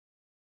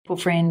Well,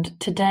 friend,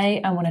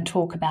 today I want to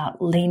talk about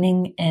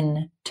leaning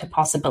in to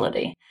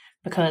possibility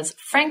because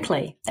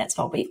frankly, that's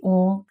what we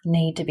all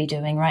need to be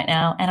doing right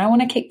now. And I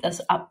want to keep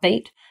this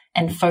upbeat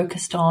and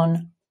focused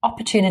on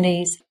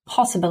opportunities,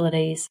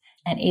 possibilities,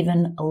 and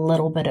even a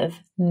little bit of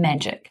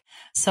magic.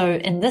 So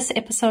in this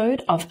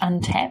episode of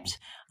Untapped,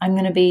 I'm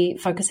going to be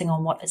focusing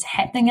on what is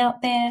happening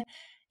out there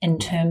in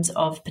terms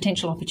of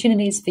potential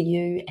opportunities for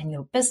you and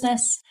your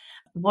business,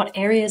 what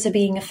areas are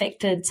being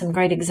affected, some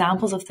great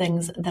examples of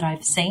things that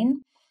I've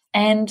seen,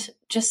 and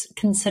just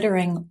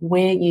considering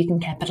where you can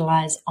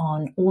capitalize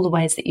on all the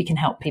ways that you can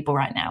help people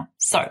right now.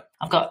 So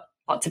I've got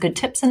lots of good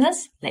tips in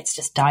this. Let's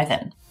just dive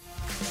in.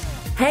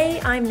 Hey,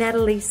 I'm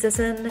Natalie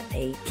Sisson,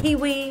 a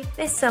Kiwi,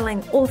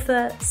 best-selling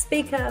author,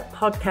 speaker,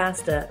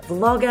 podcaster,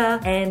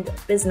 vlogger, and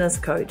business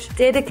coach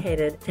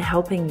dedicated to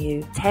helping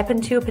you tap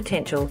into your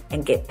potential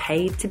and get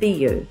paid to be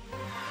you.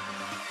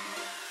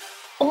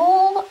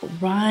 All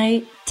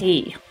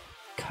righty,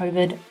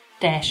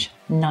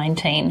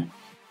 COVID-19.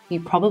 You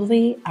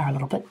probably are a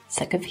little bit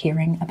sick of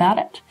hearing about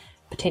it.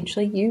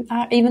 Potentially you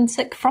are even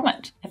sick from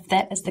it. If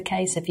that is the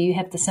case, if you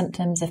have the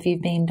symptoms, if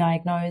you've been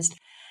diagnosed,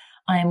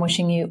 I am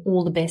wishing you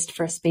all the best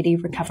for a speedy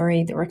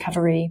recovery. The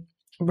recovery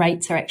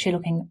rates are actually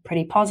looking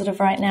pretty positive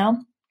right now.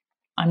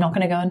 I'm not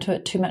going to go into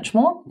it too much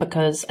more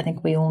because I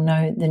think we all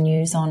know the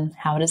news on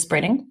how it is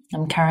spreading.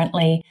 I'm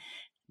currently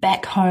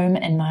back home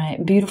in my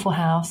beautiful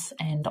house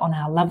and on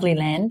our lovely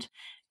land.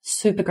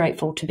 Super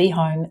grateful to be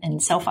home in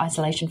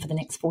self-isolation for the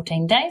next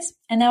 14 days.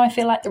 And now I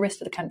feel like the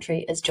rest of the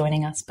country is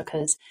joining us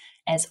because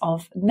as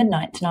of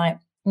midnight tonight,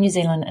 New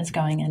Zealand is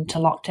going into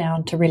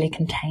lockdown to really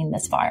contain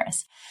this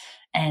virus.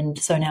 And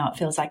so now it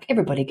feels like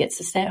everybody gets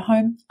to stay at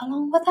home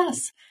along with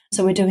us.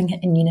 So we're doing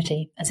it in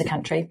unity as a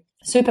country.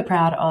 Super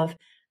proud of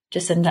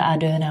Jacinda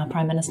Ardern, our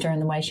Prime Minister,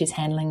 and the way she's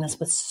handling this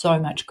with so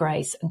much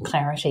grace and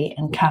clarity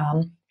and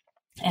calm.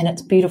 And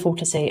it's beautiful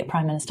to see a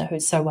Prime Minister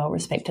who's so well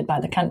respected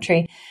by the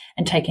country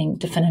and taking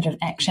definitive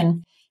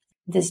action.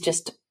 There's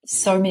just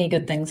so many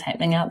good things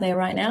happening out there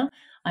right now.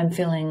 I'm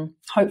feeling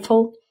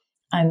hopeful.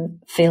 I'm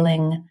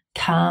feeling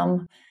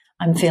calm.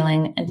 I'm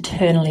feeling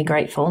internally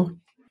grateful.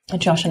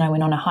 Josh and I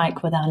went on a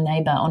hike with our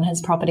neighbour on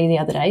his property the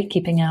other day,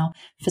 keeping our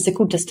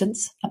physical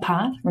distance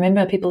apart.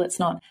 Remember, people, it's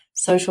not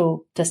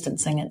social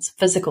distancing, it's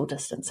physical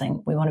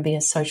distancing. We want to be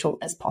as social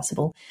as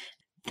possible.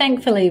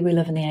 Thankfully, we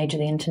live in the age of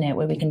the internet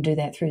where we can do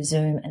that through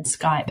Zoom and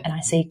Skype, and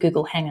I see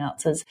Google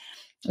Hangouts is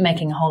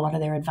making a whole lot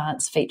of their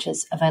advanced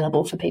features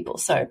available for people.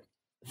 So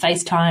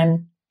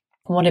FaceTime,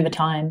 whatever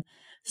time,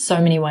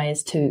 so many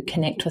ways to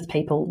connect with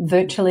people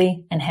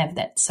virtually and have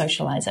that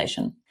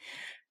socialization.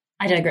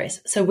 I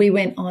digress. So we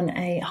went on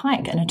a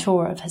hike and a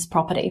tour of his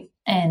property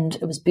and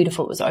it was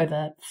beautiful. It was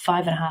over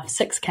 5.5,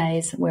 6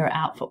 Ks. We were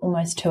out for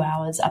almost 2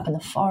 hours up in the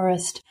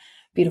forest,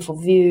 beautiful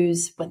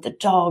views with the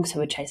dogs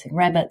who were chasing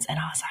rabbits. And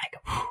I was like,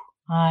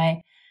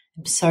 I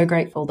am so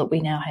grateful that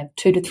we now have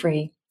 2 to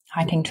 3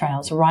 hiking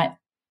trails right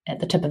at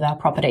the tip of our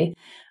property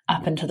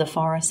up into the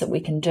forest that we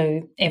can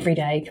do every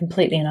day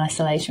completely in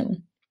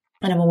isolation.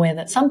 And I'm aware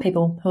that some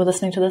people who are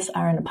listening to this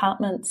are in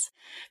apartments.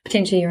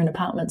 Potentially you're in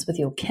apartments with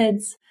your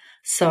kids.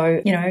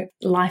 So,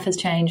 life has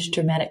changed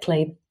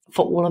dramatically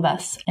for all of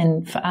us.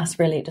 And for us,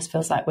 really, it just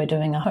feels like we're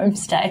doing a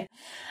homestay.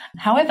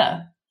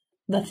 However,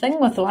 the thing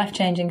with life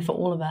changing for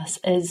all of us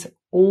is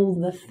all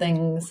the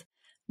things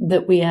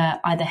that we are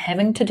either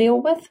having to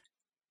deal with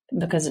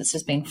because it's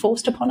just been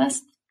forced upon us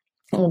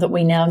or that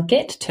we now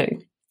get to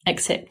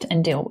accept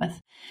and deal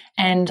with.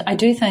 And I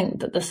do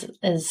think that this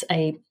is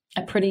a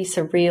pretty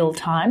surreal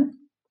time.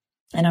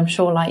 And I'm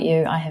sure like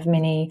you, I have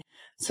many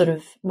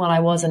I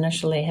was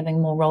initially having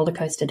more roller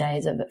coaster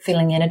days of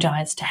feeling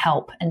energized to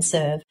help and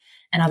serve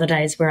and other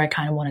days where I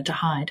kind of wanted to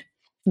hide.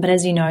 But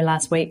as you know,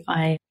 last week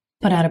I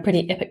put out a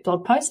pretty epic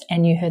blog post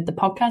and you heard the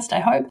podcast,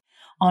 I hope,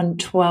 on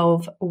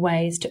 12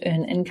 ways to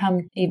earn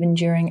income even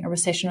during a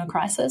recession or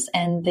crisis.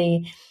 And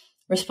the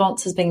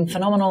response has been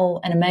phenomenal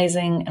and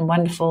amazing and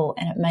wonderful.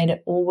 And it made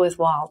it all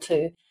worthwhile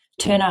to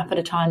turn up at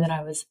a time that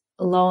I was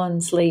low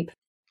on sleep,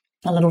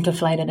 a little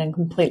deflated and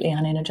completely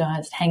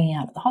unenergized, hanging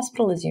out at the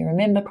hospital, as you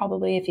remember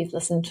probably if you've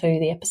listened to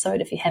the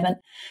episode. If you haven't,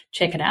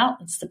 check it out.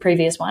 It's the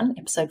previous one,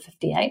 episode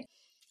 58.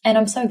 And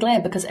I'm so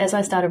glad because as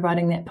I started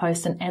writing that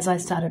post and as I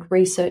started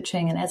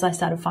researching and as I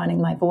started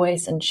finding my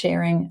voice and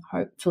sharing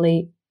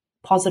hopefully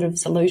positive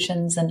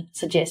solutions and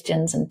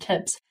suggestions and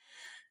tips,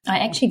 I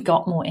actually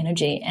got more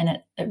energy and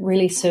it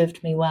really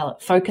served me well.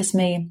 It focused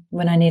me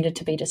when I needed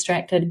to be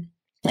distracted.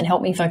 It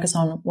helped me focus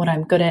on what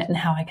I'm good at and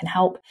how I can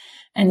help.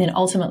 And then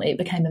ultimately it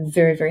became a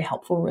very, very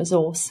helpful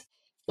resource,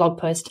 blog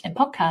post and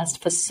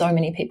podcast for so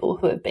many people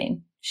who have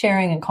been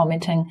sharing and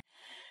commenting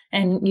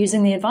and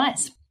using the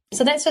advice.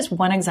 So that's just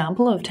one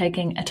example of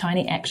taking a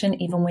tiny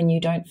action even when you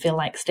don't feel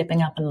like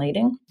stepping up and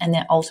leading, and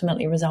that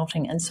ultimately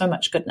resulting in so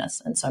much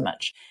goodness and so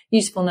much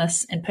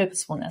usefulness and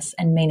purposefulness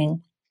and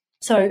meaning.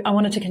 So I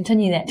wanted to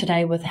continue that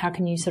today with how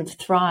can you sort of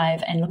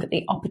thrive and look at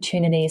the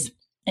opportunities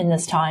in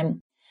this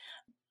time.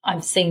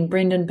 I've seen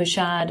Brendon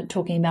Burchard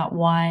talking about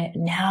why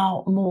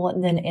now more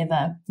than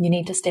ever you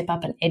need to step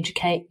up and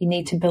educate. You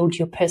need to build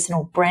your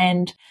personal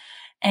brand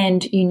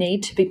and you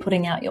need to be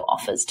putting out your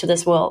offers to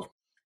this world.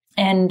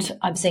 And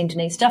I've seen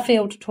Denise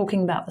Duffield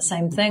talking about the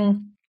same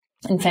thing.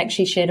 In fact,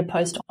 she shared a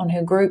post on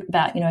her group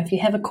about, if you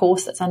have a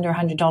course that's under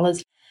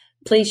 $100,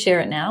 please share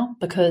it now,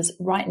 because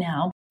right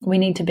now we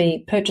need to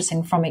be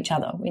purchasing from each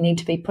other. We need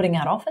to be putting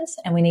out offers,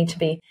 and we need to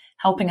be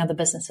helping other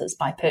businesses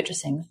by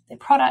purchasing their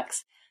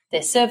products,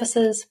 their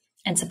services,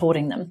 and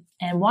supporting them.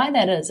 And why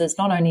that is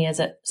not only is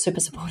it super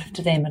supportive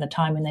to them at a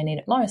time when they need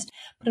it most,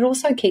 but it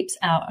also keeps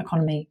our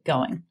economy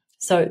going.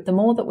 So the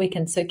more that we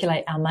can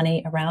circulate our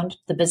money around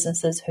the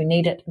businesses who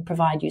need it and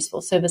provide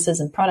useful services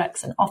and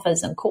products and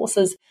offers and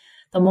courses,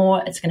 the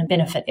more it's going to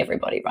benefit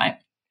everybody, right?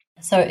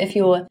 So if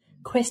your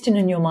question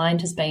in your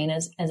mind has been,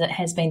 as it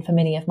has been for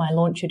many of my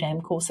Launch Your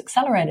Damn Course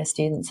Accelerator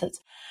students,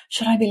 it's,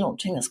 should I be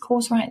launching this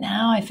course right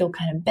now? I feel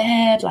kind of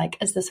bad. Like,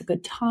 is this a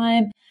good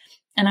time?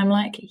 And I'm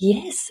like,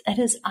 yes, it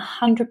is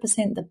 100%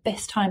 the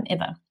best time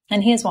ever.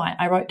 And here's why.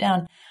 I wrote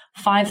down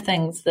 5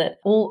 things that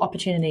all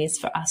opportunities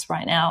for us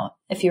right now,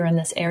 if you're in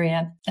this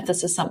area, if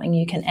this is something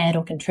you can add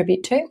or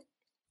contribute to.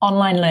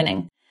 Online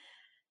learning,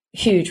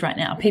 huge right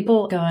now.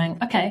 People going,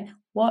 okay,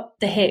 what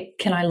the heck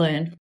can I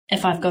learn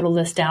if I've got all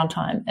this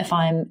downtime, if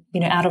I'm,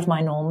 out of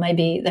my norm?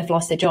 Maybe they've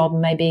lost their job,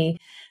 maybe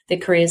their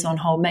career's on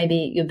hold,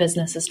 maybe your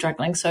business is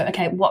struggling. So,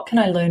 okay, what can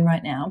I learn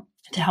right now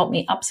to help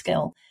me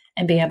upskill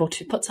and be able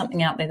to put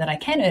something out there that I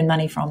can earn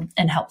money from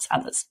and helps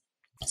others?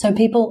 So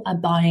people are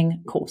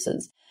buying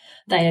courses.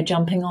 They are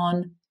jumping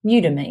on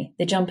Udemy.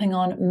 They're jumping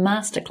on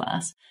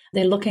Masterclass.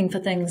 They're looking for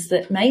things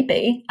that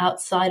maybe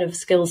outside of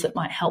skills that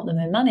might help them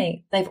earn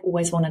money, they've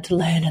always wanted to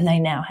learn and they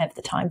now have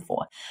the time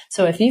for.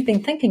 So if you've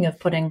been thinking of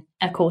putting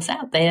a course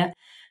out there,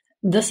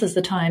 this is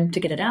the time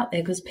to get it out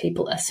there, because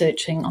people are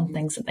searching on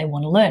things that they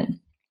want to learn.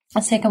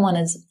 The second one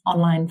is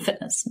online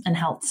fitness and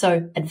health.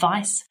 So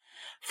advice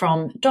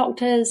from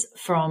doctors,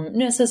 from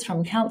nurses,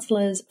 from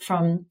counselors,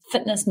 from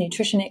fitness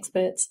nutrition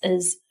experts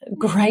is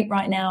great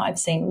right now. I've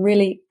seen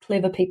really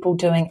clever people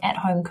doing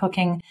at-home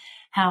cooking,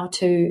 how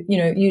to,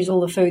 use all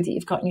the food that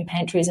you've got in your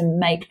pantries and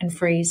make and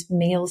freeze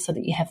meals so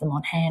that you have them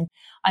on hand.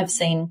 I've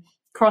seen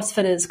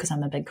CrossFitters, because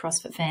I'm a big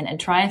CrossFit fan, and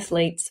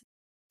triathletes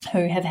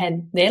who have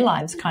had their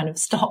lives kind of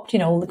stopped.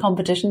 All the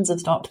competitions have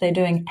stopped. They're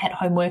doing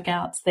at-home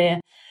workouts.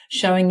 They're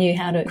showing you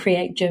how to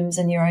create gyms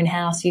in your own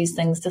house, use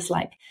things just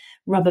like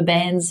rubber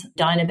bands,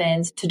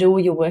 Dynabands to do all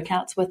your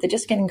workouts with. They're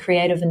just getting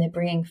creative, and they're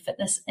bringing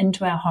fitness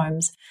into our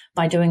homes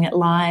by doing it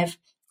live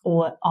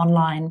or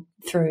online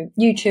through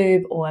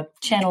YouTube or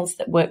channels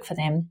that work for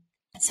them.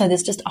 So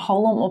there's just a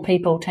whole lot more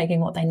people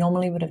taking what they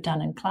normally would have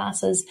done in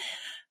classes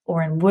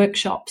or in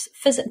workshops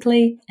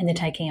physically, and they're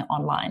taking it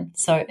online.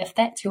 So if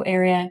that's your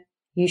area,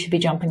 you should be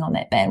jumping on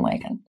that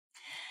bandwagon.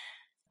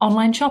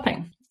 Online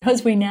shopping,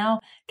 because we now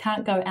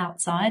can't go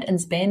outside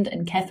and spend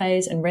in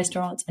cafes and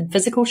restaurants and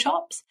physical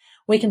shops.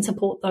 We can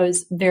support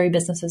those very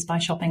businesses by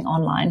shopping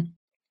online.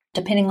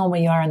 Depending on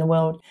where you are in the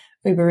world,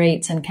 Uber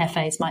Eats and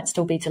cafes might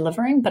still be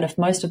delivering, but if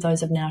most of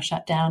those have now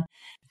shut down,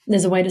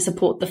 there's a way to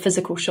support the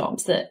physical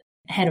shops that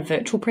had a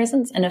virtual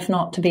presence, and if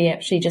not, to be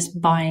actually just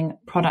buying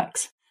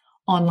products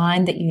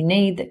online that you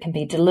need that can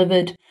be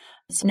delivered.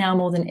 So now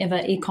more than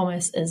ever,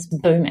 e-commerce is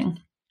booming.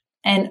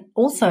 And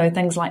also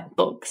things like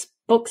books.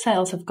 Book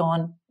sales have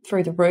gone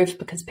through the roof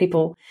because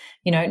people,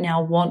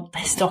 now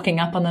they're stocking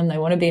up on them. They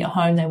want to be at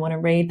home. They want to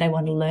read. They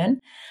want to learn.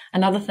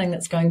 Another thing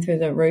that's going through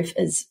the roof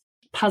is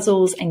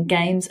puzzles and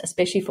games,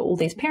 especially for all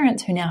these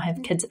parents who now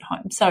have kids at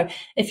home. So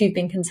if you've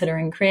been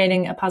considering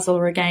creating a puzzle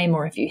or a game,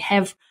 or if you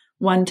have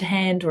one to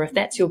hand, or if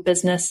that's your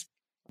business,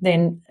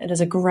 then it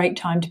is a great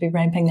time to be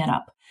ramping that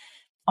up.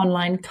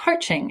 Online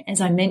coaching,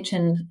 as I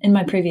mentioned in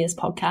my previous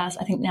podcast,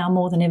 I think now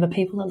more than ever,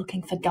 people are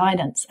looking for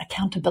guidance,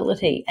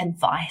 accountability,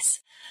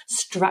 advice,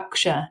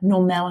 structure,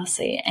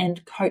 normalcy,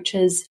 and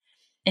coaches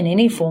in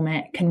any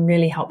format can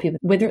really help you,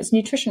 whether it's a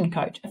nutrition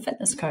coach, a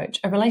fitness coach,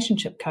 a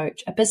relationship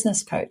coach, a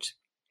business coach.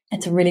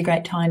 It's a really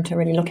great time to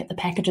really look at the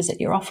packages that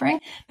you're offering,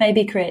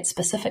 maybe create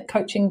specific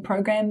coaching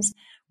programs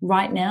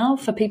right now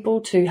for people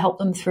to help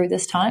them through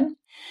this time.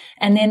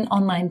 And then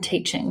online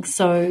teaching.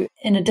 So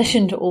in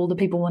addition to all the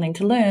people wanting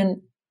to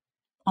learn,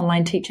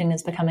 online teaching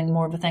is becoming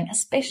more of a thing,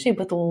 especially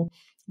with all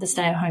the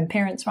stay-at-home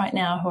parents right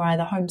now who are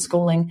either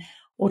homeschooling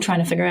or trying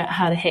to figure out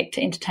how the heck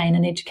to entertain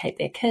and educate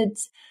their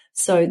kids.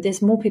 So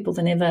there's more people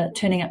than ever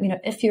turning up.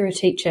 If you're a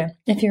teacher,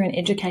 if you're an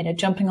educator,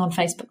 jumping on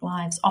Facebook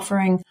Lives,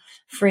 offering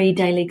free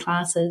daily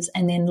classes,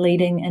 and then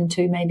leading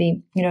into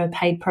maybe, a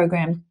paid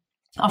program,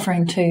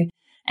 offering to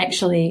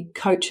actually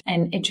coach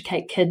and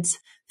educate kids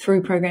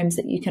through programs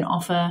that you can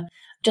offer.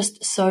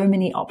 Just so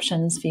many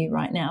options for you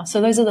right now. So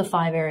those are the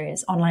 5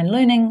 areas: online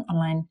learning,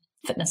 online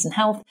fitness and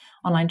health,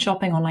 online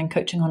shopping, online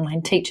coaching,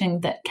 online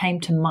teaching that came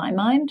to my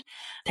mind.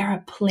 There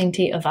are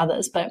plenty of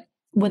others, but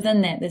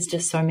within that, there's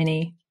just so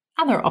many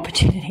other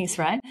opportunities,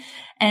 right?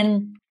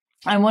 And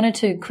I wanted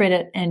to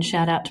credit and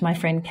shout out to my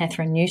friend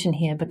Catherine Newton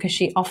here, because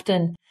she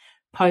often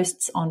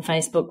posts on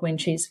Facebook when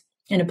she's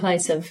in a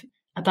place of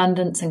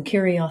abundance and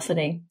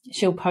curiosity.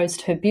 She'll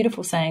post her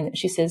beautiful saying that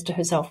she says to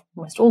herself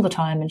almost all the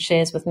time and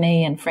shares with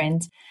me and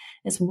friends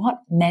is, what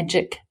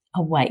magic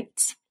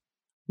awaits?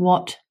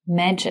 what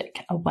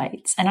magic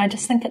awaits. And I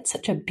just think it's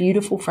such a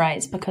beautiful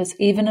phrase, because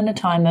even in a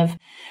time of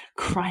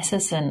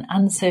crisis and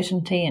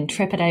uncertainty and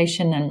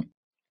trepidation and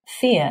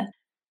fear,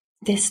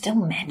 there's still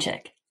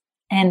magic.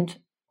 And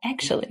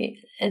actually,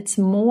 it's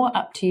more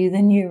up to you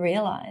than you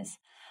realize.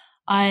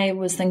 I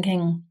was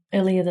thinking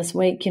earlier this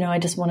week, I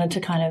did just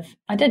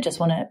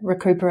want to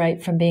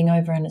recuperate from being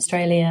over in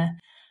Australia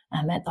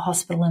at the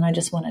hospital, and I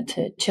just wanted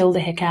to chill the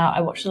heck out.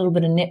 I watched a little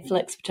bit of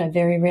Netflix, which I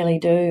very rarely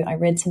do. I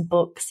read some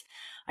books.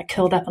 I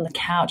curled up on the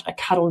couch. I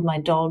cuddled my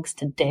dogs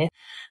to death.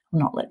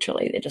 Well, not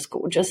literally, they're just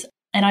gorgeous.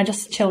 And I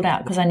just chilled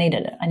out because I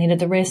needed it. I needed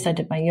the rest. I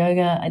did my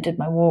yoga, I did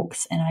my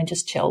walks, and I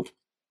just chilled.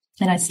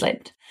 And I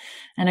slept.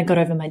 And I got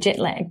over my jet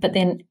lag. But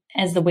then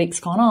as the week's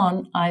gone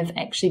on, I've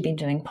actually been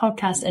doing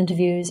podcast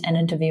interviews and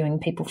interviewing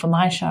people for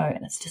my show.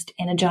 And it's just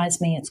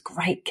energized me. It's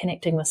great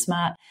connecting with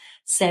smart,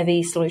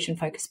 savvy,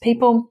 solution-focused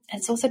people.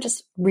 It's also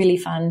just really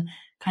fun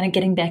kind of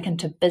getting back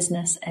into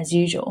business as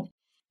usual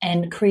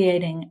and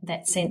creating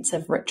that sense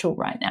of ritual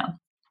right now.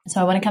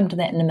 So I want to come to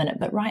that in a minute.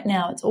 But right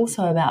now, it's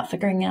also about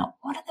figuring out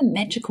what are the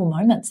magical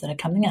moments that are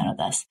coming out of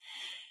this.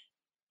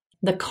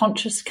 The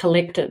conscious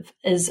collective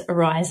is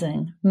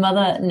arising.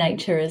 Mother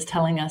Nature is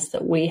telling us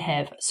that we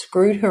have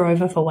screwed her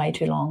over for way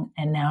too long,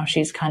 and now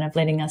she's kind of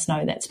letting us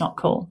know that's not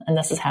cool, and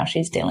this is how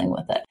she's dealing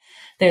with it.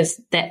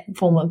 There's that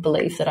form of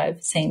belief that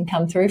I've seen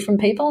come through from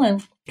people,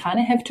 and kind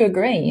of have to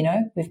agree.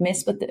 We've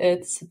messed with the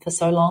earth for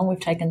so long, we've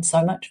taken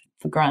so much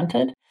for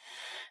granted,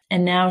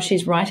 and now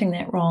she's righting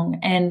that wrong.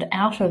 And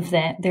out of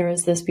that, there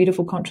is this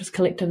beautiful conscious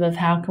collective of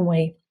how can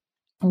we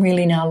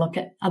really now look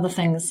at other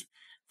things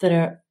that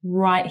are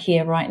right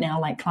here, right now,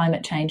 like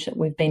climate change that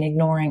we've been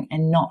ignoring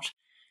and not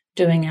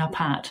doing our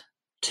part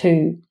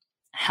to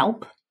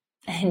help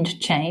and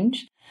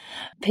change.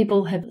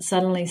 People have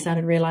suddenly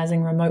started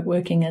realizing remote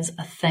working is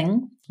a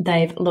thing.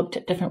 They've looked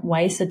at different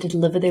ways to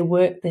deliver their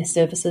work, their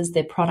services,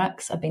 their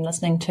products. I've been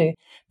listening to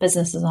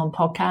businesses on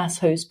podcasts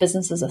whose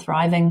businesses are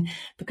thriving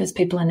because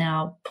people are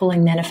now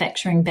pulling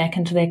manufacturing back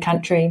into their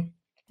country.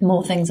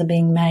 More things are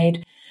being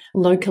made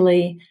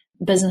locally.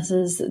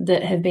 Businesses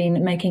that have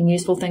been making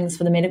useful things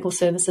for the medical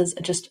services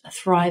are just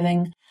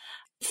thriving.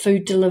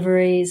 Food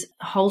deliveries,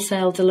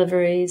 wholesale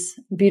deliveries,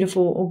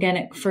 beautiful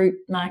organic fruit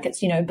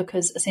markets,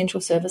 because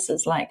essential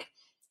services like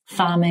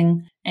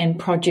farming and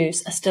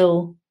produce are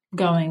still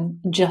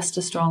going just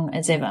as strong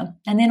as ever.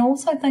 And then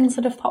also things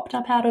that have popped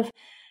up out of,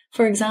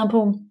 for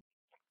example,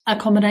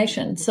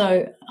 accommodation.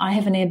 So I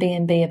have an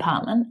Airbnb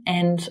apartment,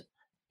 and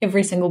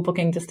every single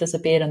booking just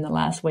disappeared in the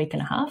last week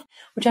and a half,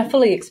 which I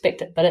fully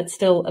expected, but it's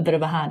still a bit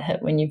of a hard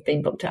hit when you've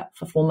been booked up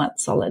for 4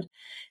 months solid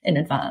in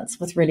advance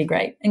with really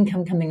great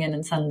income coming in,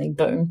 and suddenly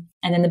boom.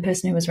 And then the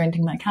person who was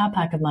renting my car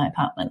park of my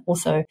apartment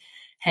also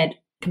had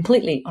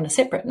completely on a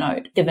separate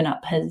note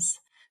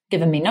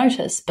given me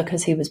notice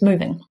because he was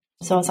moving.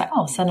 So I was like,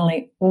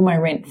 suddenly all my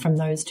rent from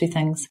those two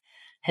things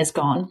has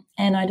gone.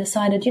 And I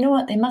decided, you know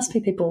what, there must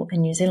be people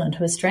in New Zealand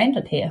who are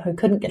stranded here, who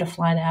couldn't get a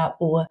flight out,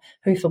 or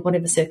who for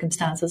whatever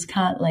circumstances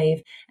can't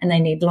leave and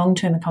they need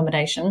long-term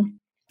accommodation.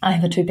 I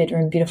have a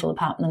 2-bedroom beautiful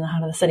apartment in the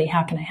heart of the city.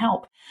 How can I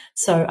help?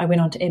 So I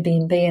went on to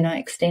Airbnb and I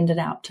extended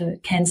out to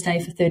can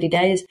stay for 30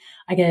 days.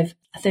 I gave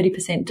a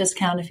 30%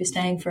 discount if you're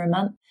staying for a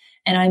month.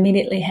 And I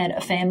immediately had a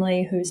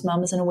family whose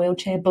mum is in a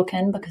wheelchair book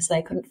in because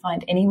they couldn't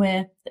find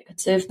anywhere that could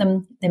serve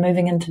them. They're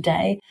moving in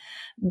today.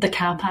 The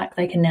car park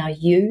they can now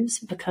use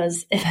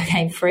because it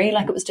became free.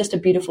 It was just a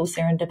beautiful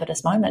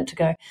serendipitous moment to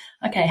go,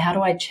 okay, how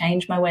do I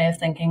change my way of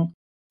thinking?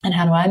 And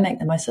how do I make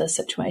the most of this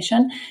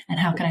situation? And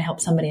how can I help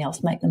somebody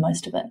else make the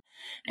most of it?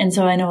 And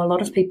so I know a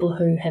lot of people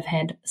who have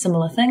had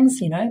similar things,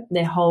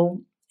 their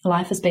whole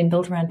life has been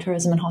built around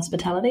tourism and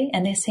hospitality,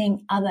 and they're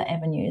seeing other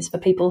avenues for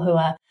people who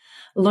are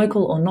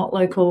local or not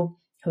local,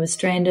 who are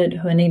stranded,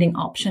 who are needing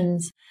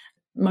options,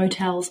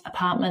 motels,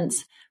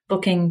 apartments,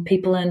 booking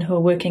people in who are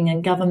working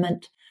in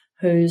government,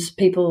 whose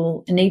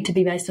people need to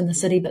be based in the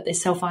city, but they're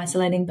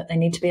self-isolating, but they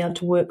need to be able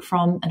to work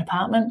from an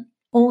apartment.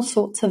 All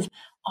sorts of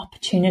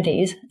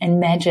opportunities and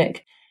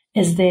magic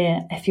is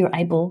there if you're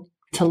able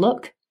to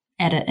look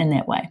at it in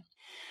that way.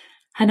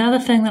 Another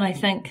thing that I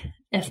think,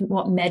 if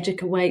what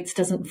magic awaits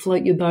doesn't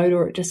float your boat,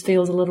 or it just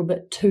feels a little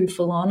bit too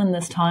full on in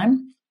this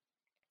time,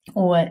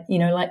 or,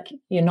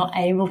 you're not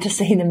able to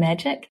see the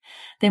magic,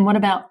 then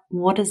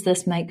what does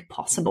this make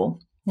possible?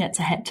 That's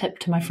a hat tip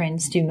to my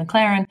friend Stu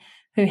McLaren,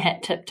 who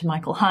hat tip to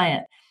Michael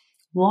Hyatt.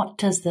 What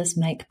does this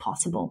make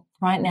possible?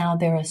 Right now,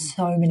 there are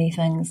so many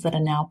things that are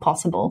now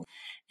possible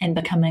and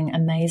becoming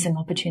amazing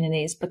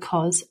opportunities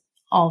because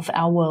of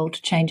our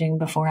world changing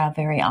before our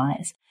very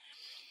eyes.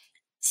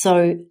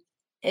 So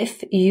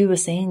if you are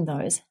seeing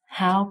those,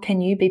 how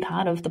can you be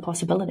part of the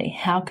possibility?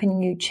 How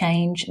can you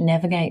change,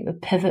 navigate, or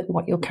pivot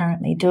what you're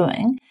currently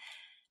doing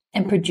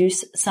and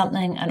produce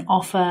something, an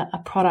offer, a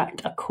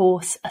product, a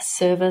course, a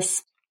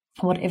service,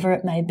 whatever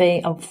it may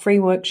be, a free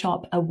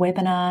workshop, a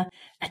webinar,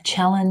 a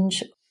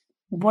challenge,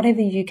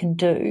 whatever you can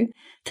do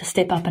to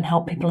step up and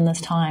help people in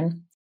this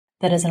time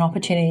that is an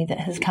opportunity that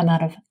has come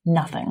out of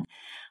nothing.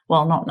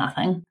 Well, not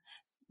nothing,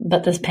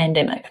 but this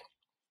pandemic.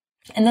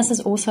 And this is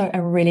also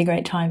a really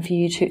great time for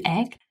you to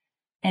act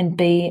and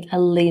be a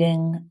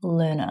leading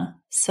learner.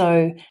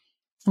 So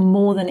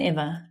more than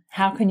ever,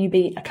 how can you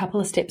be a couple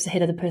of steps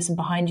ahead of the person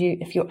behind you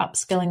if you're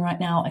upskilling right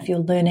now, if you're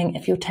learning,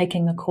 if you're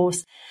taking a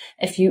course,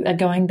 if you are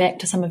going back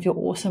to some of your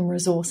awesome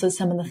resources,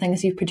 some of the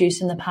things you've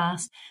produced in the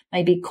past,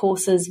 maybe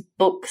courses,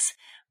 books,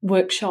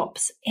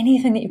 workshops,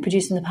 anything that you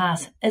produced in the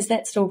past, is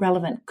that still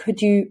relevant?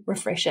 Could you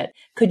refresh it?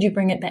 Could you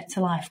bring it back to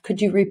life? Could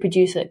you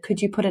reproduce it?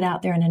 Could you put it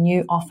out there in a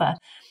new offer?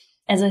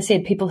 As I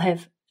said, people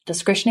have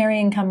discretionary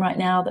income right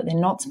now that they're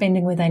not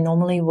spending where they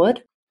normally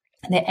would.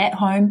 They're at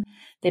home,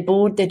 they're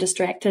bored, they're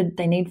distracted,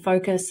 they need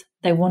focus,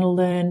 they want to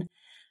learn,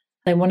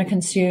 they want to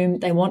consume,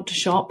 they want to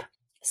shop.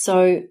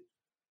 So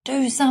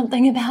do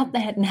something about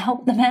that and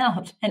help them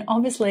out. And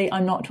obviously,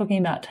 I'm not talking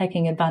about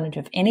taking advantage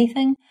of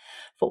anything.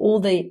 For all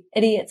the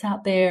idiots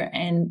out there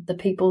and the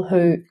people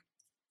who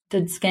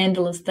did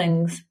scandalous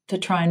things to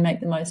try and make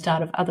the most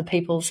out of other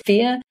people's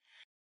fear,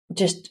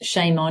 just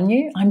shame on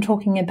you. I'm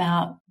talking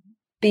about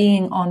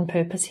being on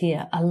purpose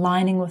here,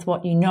 aligning with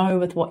what you know,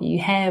 with what you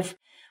have,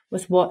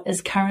 with what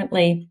is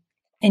currently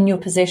in your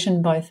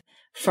possession, both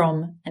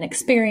from an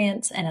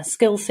experience and a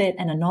skill set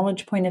and a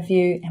knowledge point of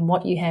view, and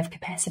what you have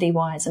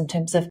capacity-wise in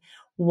terms of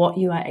what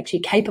you are actually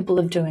capable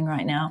of doing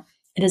right now.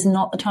 It is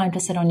not the time to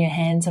sit on your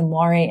hands and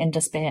worry and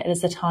despair. It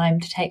is the time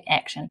to take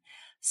action.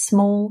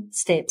 Small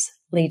steps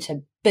lead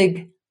to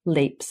big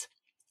leaps.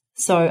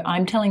 So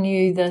I'm telling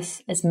you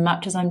this as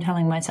much as I'm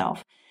telling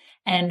myself.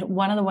 And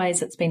one of the ways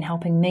that's been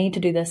helping me to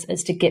do this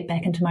is to get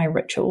back into my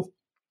ritual,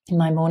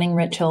 my morning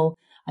ritual.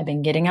 I've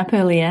been getting up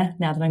earlier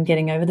now that I'm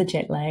getting over the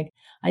jet lag.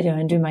 I go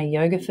and do my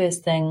yoga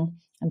first thing.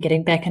 I'm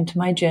getting back into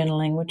my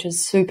journaling, which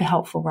is super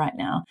helpful right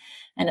now.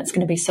 And it's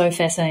going to be so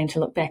fascinating to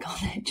look back on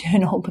that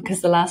journal,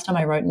 because the last time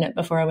I wrote in it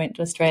before I went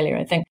to Australia,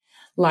 I think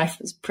life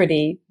was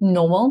pretty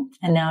normal.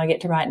 And now I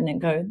get to write in it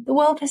and go, the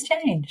world has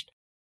changed.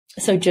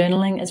 So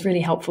journaling is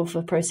really helpful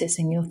for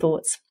processing your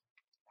thoughts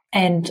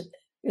and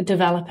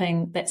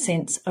developing that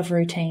sense of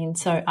routine.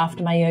 So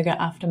after my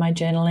yoga, after my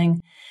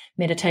journaling,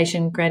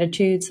 meditation,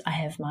 gratitudes, I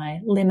have my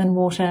lemon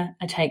water.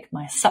 I take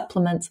my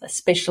supplements,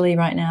 especially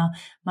right now,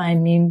 my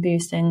immune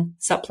boosting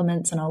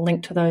supplements, and I'll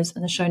link to those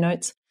in the show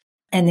notes.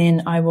 And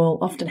then I will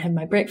often have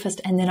my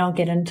breakfast, and then I'll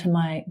get into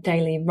my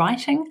daily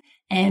writing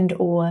and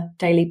or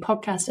daily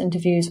podcast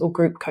interviews or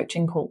group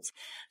coaching calls.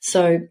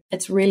 So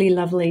it's really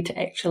lovely to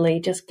actually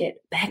just get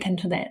back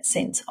into that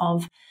sense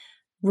of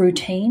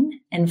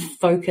routine and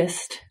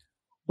focused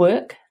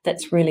work.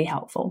 That's really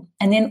helpful.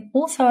 And then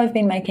also I've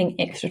been making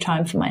extra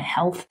time for my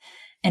health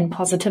and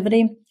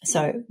positivity.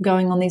 So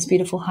going on these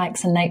beautiful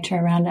hikes in nature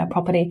around our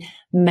property,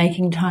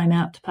 making time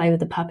out to play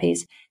with the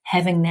puppies,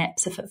 having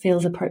naps if it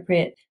feels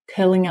appropriate,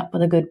 curling up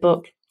with a good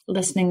book,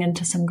 listening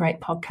into some great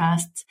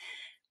podcasts,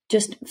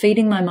 just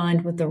feeding my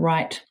mind with the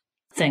right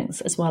things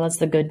as well as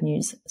the good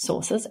news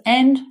sources,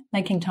 and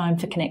making time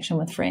for connection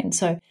with friends.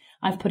 So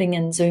I'm putting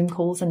in Zoom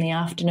calls in the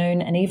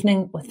afternoon and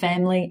evening with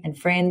family and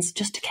friends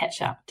just to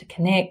catch up, to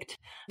connect,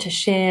 to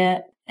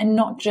share, and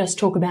not just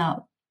talk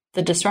about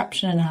the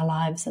disruption in our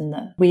lives and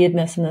the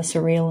weirdness and the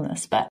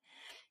surrealness, but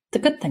the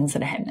good things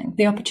that are happening,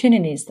 the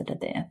opportunities that are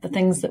there, the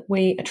things that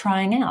we are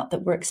trying out,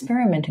 that we're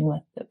experimenting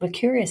with, that we're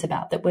curious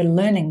about, that we're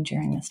learning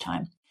during this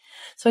time.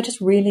 So I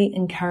just really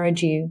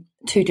encourage you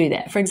to do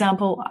that. For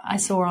example, I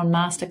saw on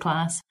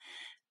Masterclass,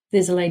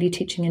 there's a lady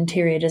teaching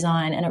interior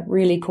design, and it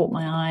really caught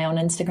my eye on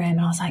Instagram.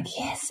 And I was like,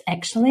 yes,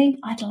 actually,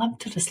 I'd love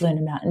to just learn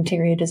about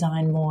interior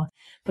design more,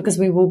 because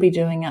we will be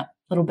doing up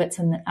little bits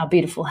in our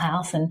beautiful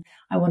house, and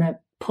I want to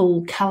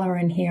pull color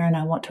in here and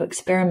I want to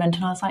experiment.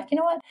 And I was like, you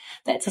know what?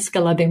 That's a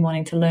skill I've been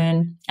wanting to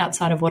learn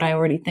outside of what I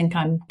already think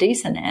I'm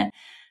decent at.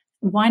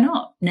 Why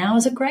not? Now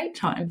is a great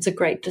time. It's a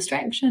great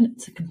distraction.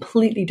 It's a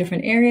completely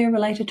different area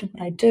related to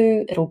what I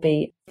do. It'll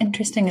be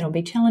interesting. It'll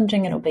be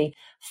challenging. It'll be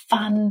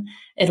fun.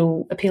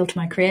 It'll appeal to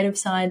my creative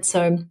side.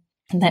 So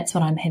that's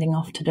what I'm heading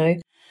off to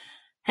do.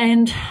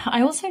 And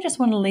I also just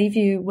want to leave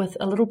you with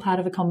a little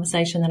part of a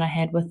conversation that I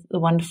had with the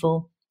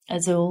wonderful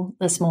Azul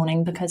this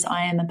morning, because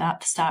I am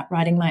about to start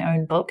writing my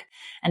own book.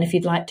 And if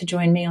you'd like to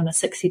join me on a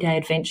 60-day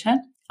adventure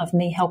of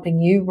me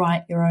helping you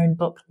write your own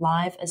book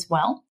live as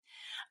well,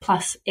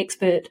 plus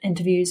expert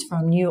interviews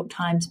from New York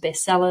Times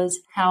bestsellers,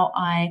 how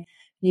I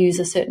use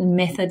a certain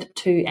method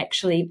to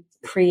actually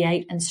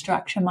create and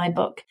structure my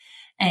book,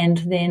 and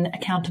then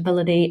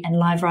accountability and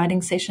live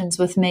writing sessions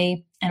with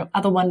me and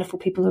other wonderful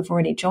people who've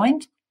already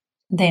joined,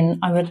 then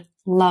I would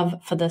love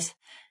for this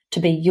to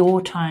be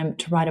your time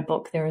to write a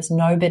book. There is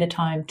no better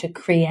time to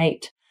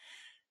create,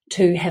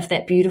 to have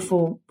that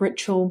beautiful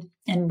ritual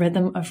and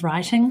rhythm of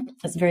writing.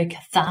 It's very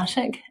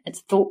cathartic,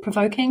 it's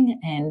thought-provoking,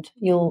 and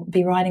you'll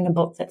be writing a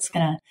book that's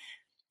going to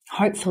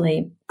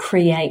hopefully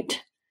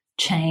create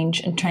change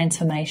and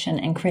transformation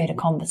and create a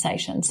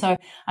conversation. So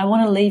I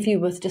want to leave you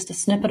with just a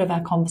snippet of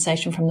our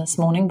conversation from this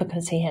morning,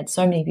 because he had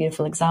so many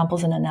beautiful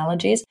examples and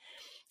analogies,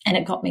 and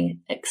it got me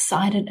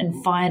excited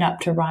and fired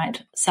up to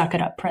write Suck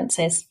It Up,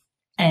 Princess,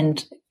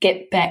 and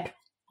get back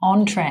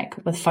on track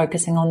with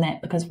focusing on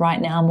that, because right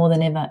now more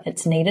than ever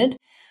it's needed.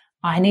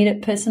 I need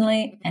it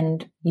personally,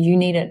 and you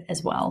need it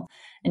as well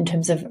in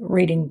terms of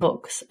reading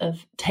books,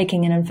 of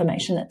taking in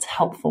information that's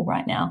helpful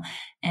right now,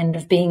 and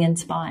of being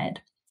inspired.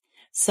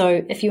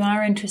 So if you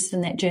are interested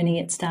in that journey,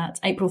 it starts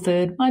April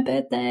 3rd, my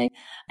birthday,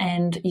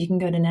 and you can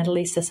go to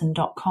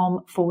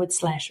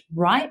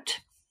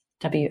nataliesisson.com/write,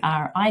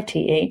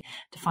 WRITE,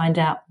 to find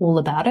out all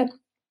about it.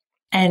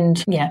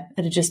 And yeah,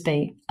 it'd just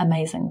be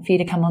amazing for you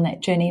to come on that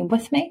journey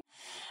with me.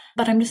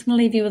 But I'm just going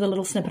to leave you with a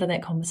little snippet of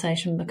that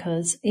conversation,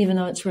 because even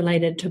though it's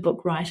related to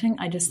book writing,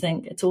 I just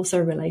think it's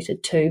also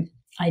related to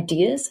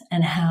ideas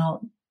and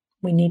how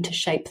we need to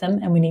shape them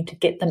and we need to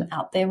get them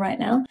out there right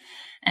now.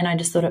 And I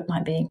just thought it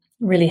might be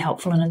really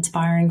helpful and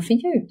inspiring for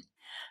you.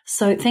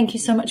 So thank you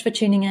so much for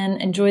tuning in.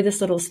 Enjoy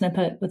this little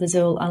snippet with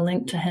Azul. I'll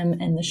link to him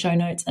in the show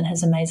notes and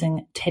his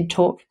amazing TED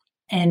Talk.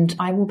 And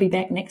I will be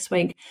back next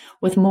week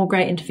with more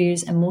great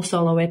interviews and more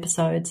solo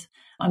episodes.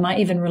 I might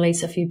even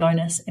release a few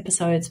bonus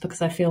episodes,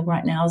 because I feel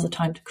right now is the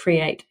time to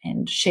create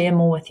and share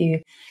more with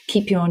you,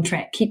 keep you on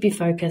track, keep you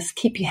focused,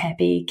 keep you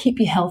happy, keep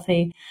you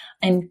healthy,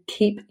 and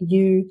keep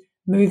you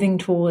moving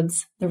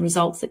towards the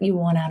results that you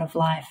want out of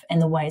life and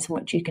the ways in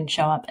which you can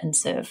show up and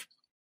serve.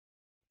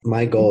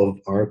 My goal of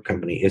our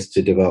company is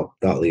to develop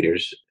thought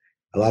leaders.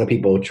 A lot of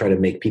people try to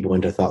make people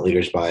into thought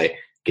leaders by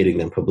getting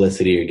them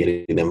publicity or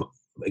getting them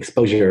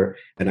exposure.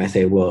 And I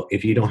say, well,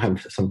 if you don't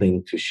have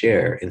something to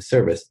share in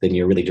service, then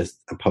you're really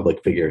just a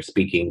public figure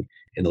speaking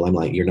in the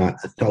limelight. You're not.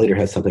 A thought leader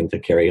has something to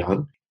carry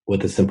on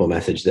with a simple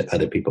message that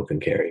other people can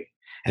carry.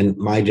 And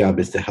my job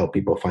is to help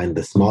people find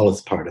the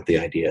smallest part of the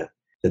idea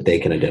that they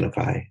can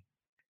identify.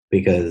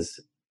 Because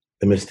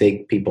the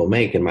mistake people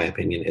make, in my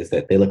opinion, is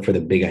that they look for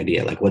the big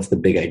idea. Like, what's the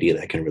big idea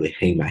that I can really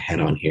hang my hat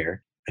on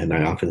here? And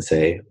I often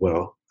say,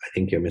 well, I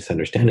think you're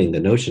misunderstanding the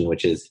notion,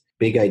 which is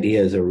big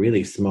ideas are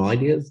really small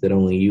ideas that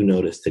only you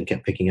noticed and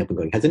kept picking up and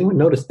going, has anyone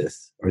noticed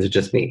this? Or is it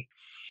just me?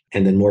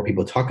 And then more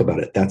people talk about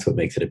it. That's what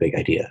makes it a big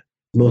idea.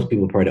 Most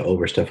people try to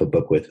overstuff a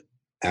book with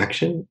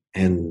action,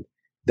 and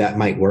that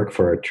might work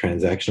for a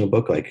transactional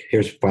book. Like,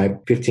 here's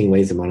 15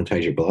 ways to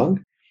monetize your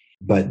blog.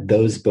 But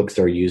those books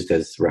are used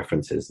as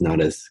references, not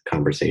as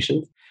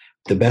conversations.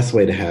 The best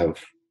way to have,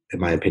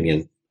 in my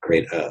opinion,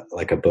 create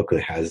a book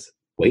that has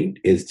weight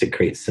is to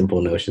create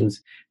simple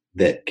notions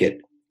that get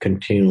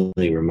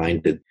continually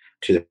reminded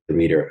to the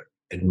reader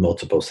in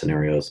multiple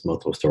scenarios,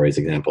 multiple stories,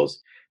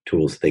 examples,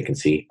 tools they can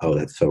see, oh,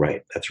 that's so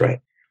right, that's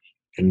right.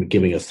 And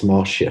giving a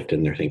small shift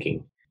in their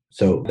thinking.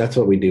 So that's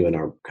what we do in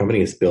our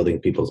company, is building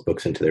people's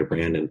books into their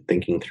brand and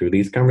thinking through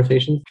these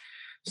conversations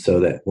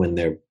so that when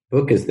their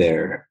book is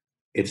there,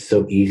 it's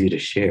so easy to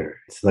share.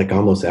 It's like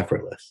almost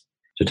effortless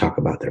to talk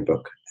about their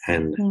book.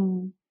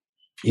 And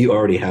you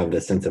already have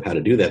the sense of how to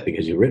do that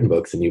because you've written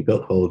books and you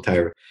built whole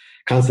entire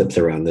concepts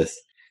around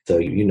this. So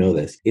you know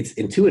this. It's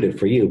intuitive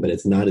for you, but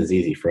it's not as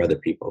easy for other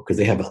people because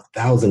they have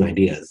 1,000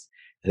 ideas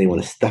and they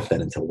want to stuff that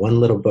into one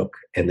little book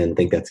and then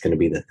think that's going to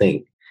be the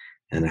thing.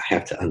 And I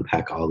have to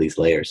unpack all these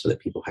layers so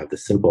that people have the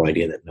simple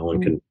idea that no one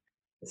can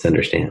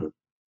misunderstand.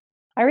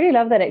 I really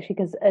love that, actually,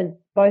 because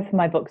both of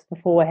my books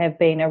before have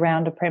been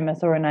around a premise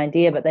or an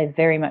idea, but they've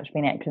very much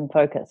been action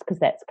focused because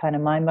that's kind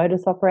of my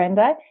modus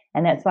operandi.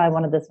 And that's why I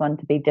wanted this one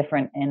to be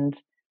different. And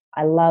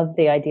I love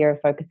the idea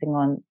of focusing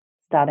on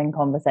starting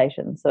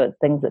conversations. So it's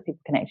things that people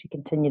can actually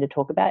continue to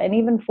talk about and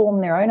even form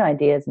their own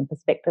ideas and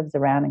perspectives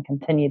around and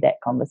continue that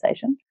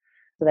conversation.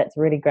 So that's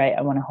really great.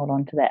 I want to hold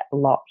on to that a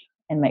lot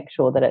and make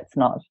sure that it's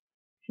not,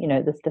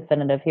 this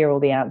definitive, here are all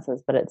the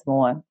answers, but it's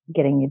more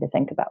getting you to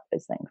think about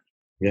those things.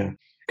 Yeah.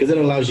 Because it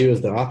allows you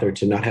as the author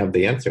to not have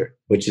the answer,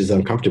 which is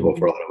uncomfortable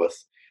for a lot of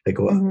us. Like,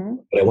 well,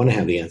 but I want to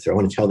have the answer. I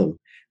want to tell them. I'm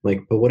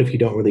like, but what if you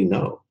don't really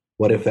know?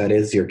 What if that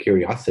is your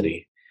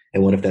curiosity?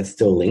 And what if that's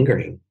still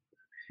lingering?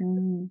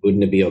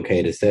 Wouldn't it be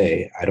okay to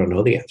say, I don't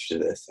know the answer to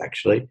this,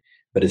 actually,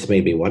 but it's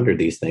made me wonder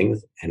these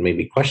things and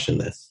maybe question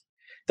this.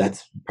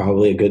 That's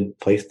probably a good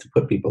place to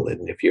put people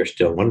in if you're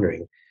still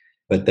wondering.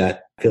 But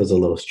that feels a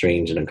little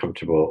strange and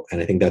uncomfortable.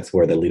 And I think that's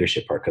where the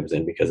leadership part comes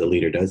in, because a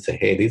leader does say,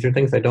 hey, these are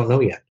things I don't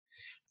know yet.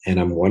 And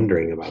I'm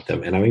wondering about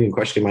them. And I'm even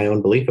questioning my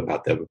own belief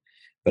about them.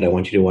 But I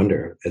want you to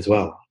wonder as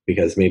well,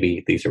 because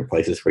maybe these are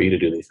places for you to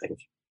do these things.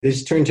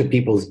 Just turn to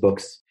people's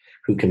books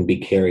who can be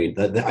carried.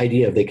 The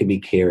idea of they can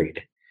be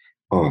carried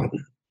on.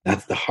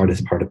 That's the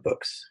hardest part of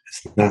books.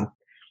 It's not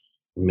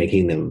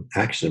making them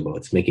actionable.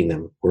 It's making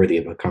them worthy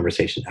of a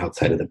conversation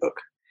outside of the book.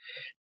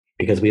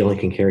 Because we only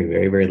can carry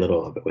very, very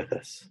little of it with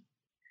us.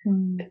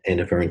 And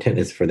if our intent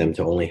is for them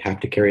to only have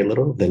to carry a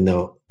little, then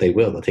they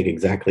will. They'll take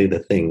exactly the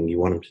thing you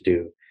want them to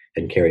do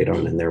and carry it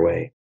on in their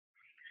way.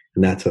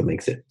 And that's what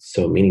makes it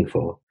so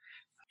meaningful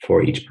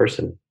for each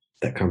person.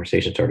 That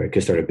conversation starter. You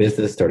could start a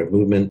business, start a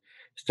movement,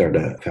 start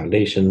a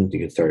foundation. You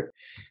could start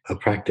a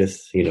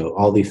practice.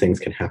 All these things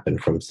can happen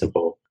from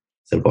simple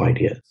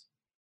ideas.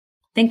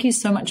 Thank you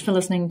so much for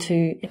listening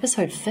to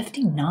episode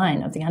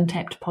 59 of the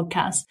Untapped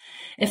podcast.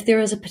 If there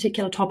is a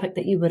particular topic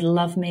that you would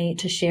love me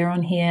to share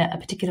on here, a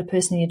particular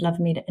person you'd love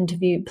me to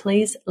interview,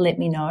 please let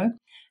me know.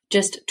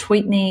 Just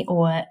tweet me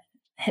or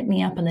hit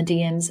me up in the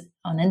DMs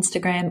on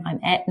Instagram. I'm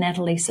at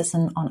Natalie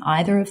Sisson on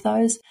either of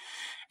those.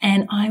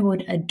 And I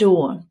would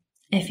adore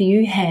if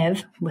you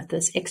have, with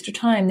this extra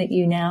time that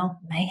you now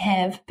may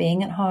have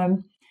being at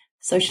home,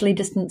 socially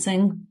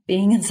distancing,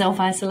 being in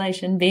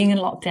self-isolation, being in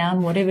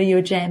lockdown, whatever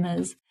your jam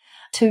is,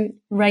 to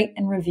rate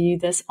and review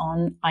this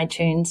on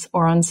iTunes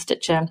or on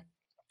Stitcher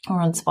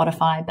or on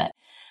Spotify. But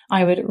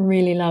I would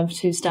really love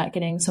to start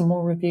getting some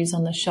more reviews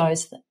on the show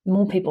so that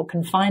more people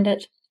can find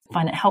it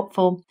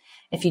helpful.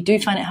 If you do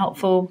find it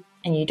helpful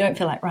and you don't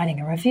feel like writing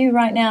a review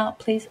right now,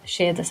 please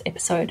share this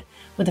episode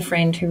with a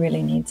friend who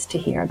really needs to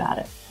hear about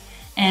it.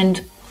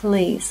 And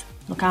please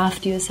look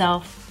after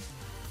yourself,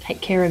 take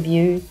care of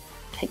you,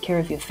 take care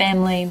of your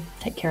family,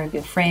 take care of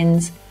your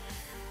friends.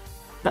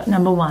 But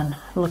number one,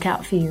 look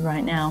out for you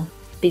right now.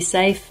 Be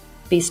safe,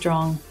 be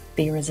strong,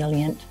 be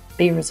resilient,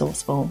 be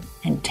resourceful,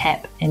 and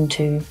tap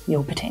into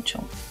your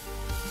potential.